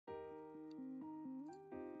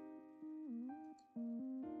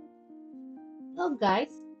Hello, guys.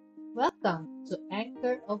 Welcome to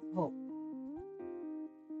Anchor of Hope.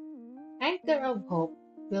 Anchor of Hope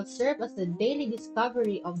will serve as a daily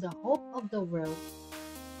discovery of the hope of the world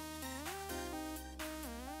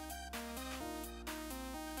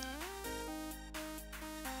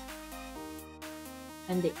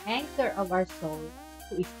and the anchor of our soul,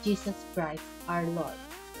 who is Jesus Christ our Lord,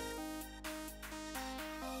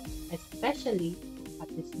 especially at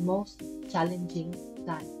this most challenging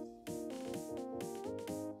time.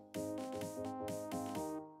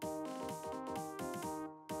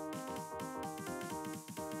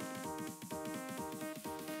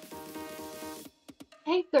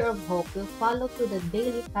 Anchor of Hope will follow through the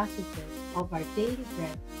daily passages of our Daily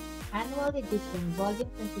Bread Annual Edition Volume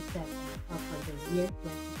 27 or for the year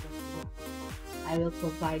 2021. I will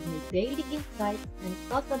provide my daily insights and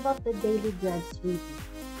thoughts about the Daily Bread's reading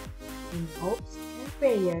in hopes and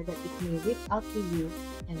prayer that it may reach out to you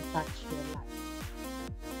and touch your life.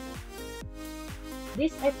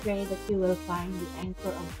 This I pray that you will find the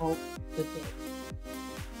anchor of hope today.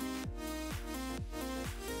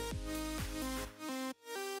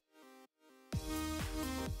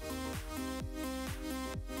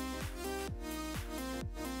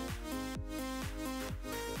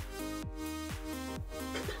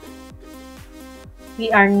 We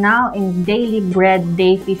are now in Daily Bread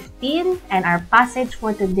Day 15 and our passage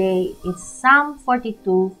for today is Psalm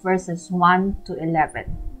 42 verses 1 to 11.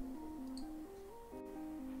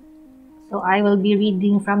 So I will be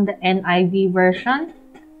reading from the NIV version.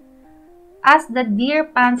 As the deer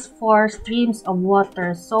pants for streams of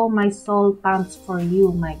water, so my soul pants for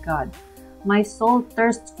you, my God. My soul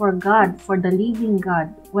thirsts for God, for the living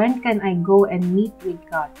God. When can I go and meet with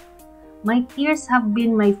God? My tears have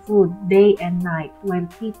been my food day and night, while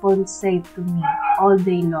people say to me all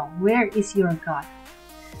day long, "Where is your God?"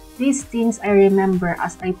 These things I remember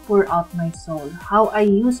as I pour out my soul, how I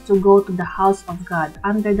used to go to the house of God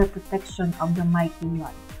under the protection of the Mighty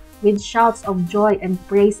One, with shouts of joy and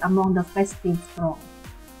praise among the festive throng.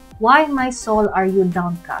 Why, my soul, are you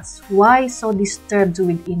downcast? Why so disturbed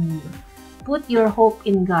within me? Put your hope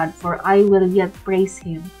in God, for I will yet praise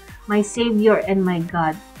Him, my Savior and my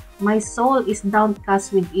God. My soul is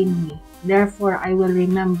downcast within me, therefore I will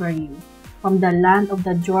remember you. From the land of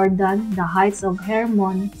the Jordan, the heights of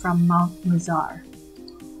Hermon, from Mount Mizar.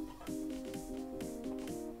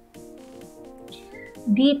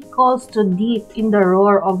 Deep calls to deep in the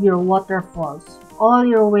roar of your waterfalls. All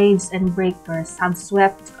your waves and breakers have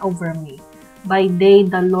swept over me. By day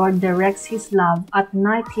the Lord directs His love, at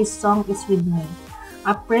night His song is with me,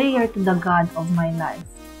 a prayer to the God of my life.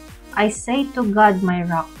 I say to God, my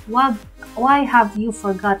rock, why have you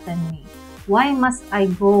forgotten me? Why must I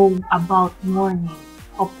go about mourning,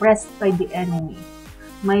 oppressed by the enemy?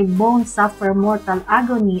 My bones suffer mortal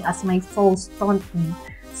agony as my foes taunt me,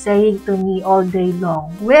 saying to me all day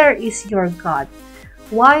long, "Where is your God?"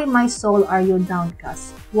 Why, my soul, are you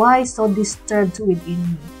downcast? Why so disturbed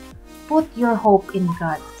within me? Put your hope in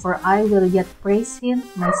God, for I will yet praise Him,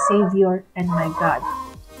 my Savior and my God.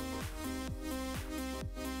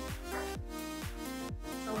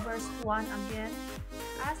 So verse 1 again.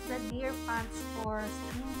 As the deer pants for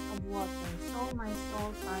streams of water, so my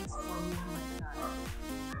soul pants for you, my God.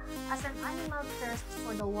 As an animal thirsts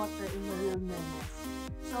for the water in the wilderness,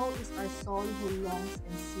 so is our soul who longs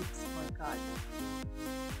and seeks for God.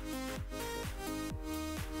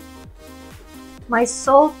 My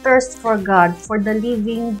soul thirsts for God, for the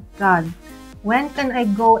living God. When can I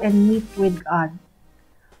go and meet with God?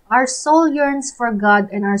 Our soul yearns for God,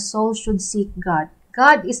 and our soul should seek God.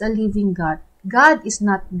 God is a living God. God is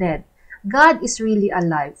not dead. God is really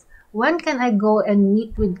alive. When can I go and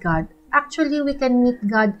meet with God? Actually, we can meet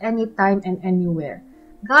God anytime and anywhere.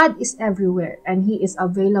 God is everywhere, and He is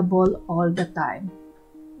available all the time.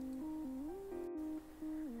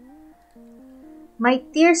 My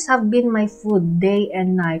tears have been my food day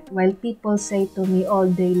and night, while people say to me all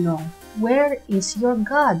day long, "Where is your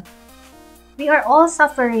God?" We are all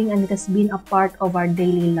suffering, and it has been a part of our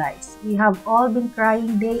daily lives. We have all been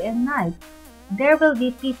crying day and night. There will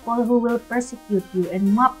be people who will persecute you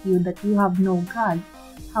and mock you that you have no God.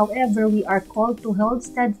 However, we are called to hold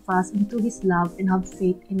steadfast into His love and have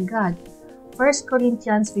faith in God. 1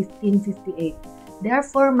 Corinthians 15:58.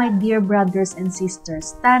 Therefore, my dear brothers and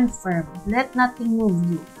sisters, stand firm. Let nothing move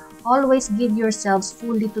you. Always give yourselves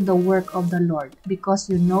fully to the work of the Lord, because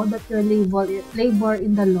you know that your labor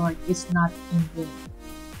in the Lord is not in vain.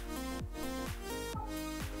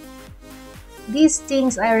 These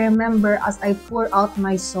things I remember as I pour out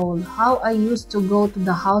my soul, how I used to go to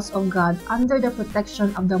the house of God under the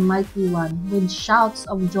protection of the Mighty One, with shouts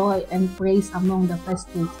of joy and praise among the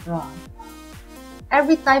festive throng.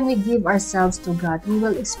 Every time we give ourselves to God, we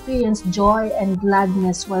will experience joy and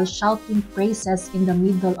gladness while shouting praises in the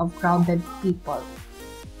middle of crowded people.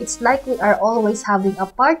 It's like we are always having a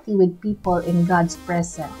party with people in God's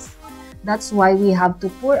presence. That's why we have to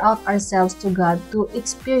pour out ourselves to God to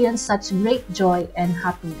experience such great joy and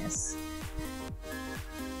happiness.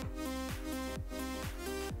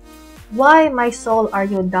 Why, my soul, are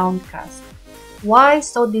you downcast? Why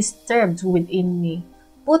so disturbed within me?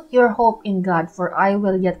 Put your hope in God, for I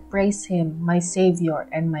will yet praise Him, my Savior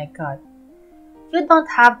and my God. You don't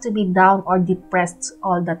have to be down or depressed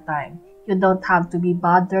all the time. You don't have to be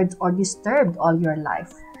bothered or disturbed all your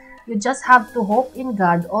life. You just have to hope in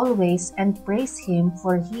God always and praise Him,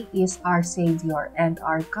 for He is our Savior and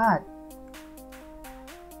our God.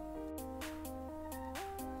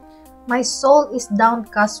 My soul is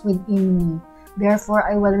downcast within me. Therefore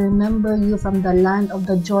I will remember you from the land of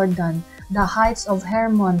the Jordan, the heights of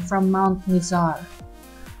Hermon from Mount Mizar.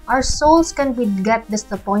 Our souls can get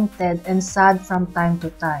disappointed and sad from time to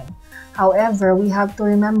time. However, we have to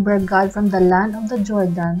remember God from the land of the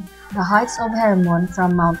Jordan, the heights of Hermon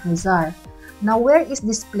from Mount Mizar. Now where is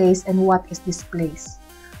this place and what is this place?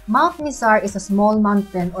 Mount Mizar is a small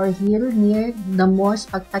mountain or hill near the more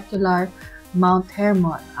spectacular Mount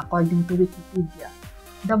Hermon, according to Wikipedia.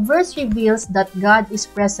 The verse reveals that God is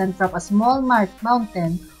present from a small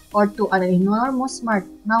mountain or to an enormous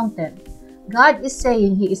mountain. God is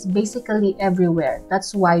saying He is basically everywhere.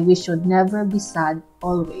 That's why we should never be sad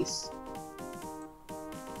always.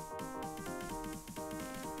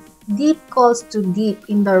 Deep calls to deep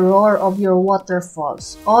in the roar of your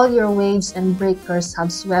waterfalls. All your waves and breakers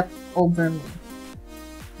have swept over me.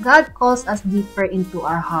 God calls us deeper into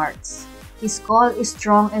our hearts. His call is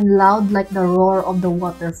strong and loud like the roar of the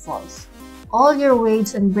waterfalls. All your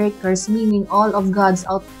waves and breakers, meaning all of God's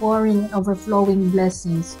outpouring and overflowing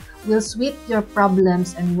blessings, will sweep your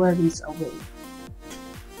problems and worries away.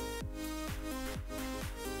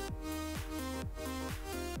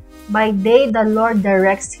 By day the Lord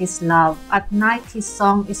directs His love. At night His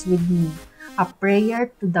song is with me, a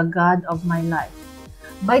prayer to the God of my life.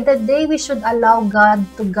 By the day we should allow God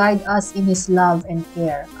to guide us in His love and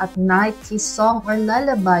care. At night His song or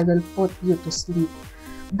lullaby will put you to sleep.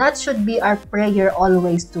 That should be our prayer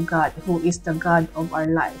always to God, who is the God of our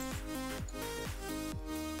life.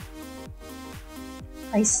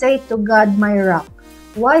 I say to God, my rock,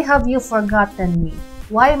 why have you forgotten me?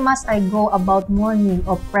 Why must I go about mourning,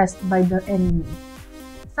 oppressed by the enemy?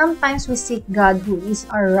 Sometimes we seek God, who is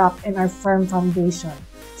our rock and our firm foundation.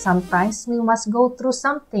 Sometimes we must go through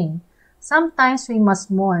something. Sometimes we must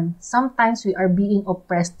mourn. Sometimes we are being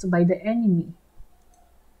oppressed by the enemy.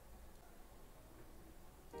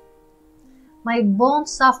 My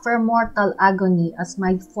bones suffer mortal agony as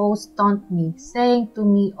my foes taunt me, saying to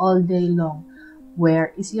me all day long,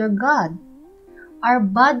 where is your God? Our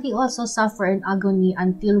body also suffer in agony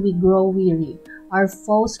until we grow weary. Our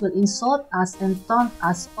foes will insult us and taunt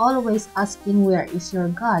us, always asking, where is your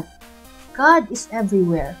God? God is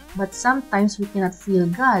everywhere, but sometimes we cannot feel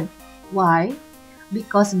God. Why?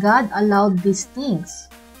 Because God allowed these things.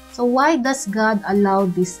 So why does God allow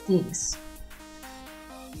these things?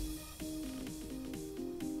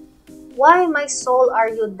 Why, my soul, are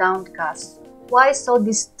you downcast? Why so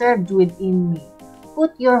disturbed within me?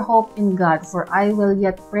 Put your hope in God, for I will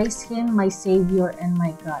yet praise Him, my Savior and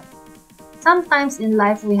my God. Sometimes in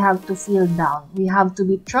life we have to feel down. We have to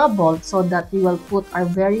be troubled so that we will put our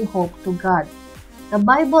very hope to God. The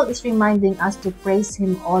Bible is reminding us to praise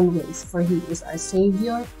Him always, for He is our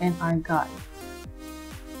Savior and our God.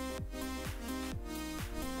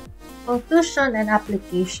 Conclusion and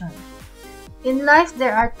application. In life,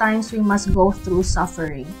 there are times we must go through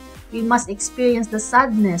suffering. We must experience the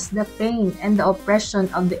sadness, the pain, and the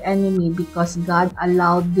oppression of the enemy because God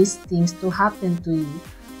allowed these things to happen to you,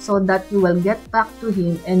 so that you will get back to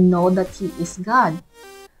Him and know that He is God.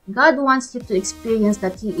 God wants you to experience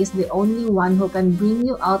that He is the only one who can bring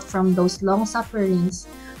you out from those long sufferings,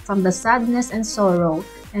 from the sadness and sorrow,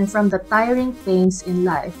 and from the tiring pains in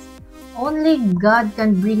life. Only God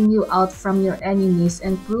can bring you out from your enemies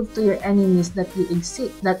and prove to your enemies that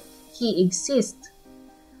He exists.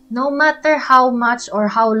 No matter how much or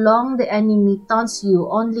how long the enemy taunts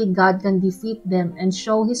you, only God can defeat them and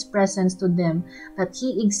show His presence to them that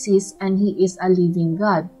He exists and He is a living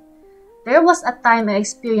God. There was a time I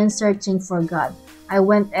experienced searching for God. I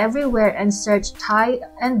went everywhere and searched high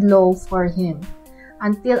and low for Him,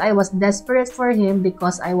 until I was desperate for Him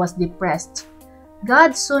because I was depressed.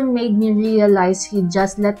 God soon made me realize He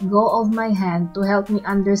just let go of my hand to help me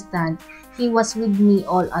understand He was with me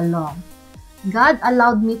all along. God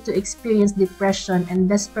allowed me to experience depression and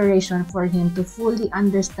desperation for Him to fully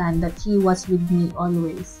understand that He was with me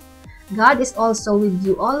always. God is also with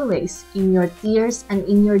you always, in your tears and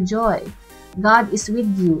in your joy. God is with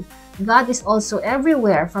you. God is also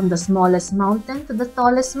everywhere, from the smallest mountain to the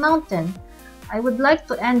tallest mountain. I would like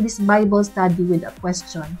to end this Bible study with a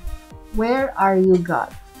question. Where are you,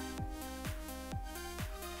 God?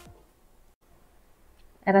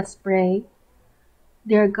 Let us pray.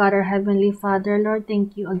 Dear God, our Heavenly Father, Lord,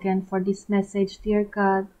 thank you again for this message, dear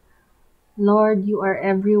God. Lord, you are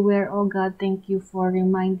everywhere, oh God. Thank you for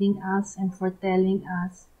reminding us and for telling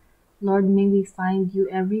us. Lord, may we find you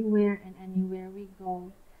everywhere and anywhere we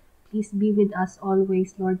go. Please be with us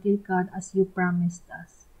always, Lord dear God, as you promised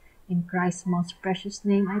us. In Christ's most precious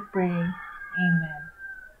name I pray. Amen.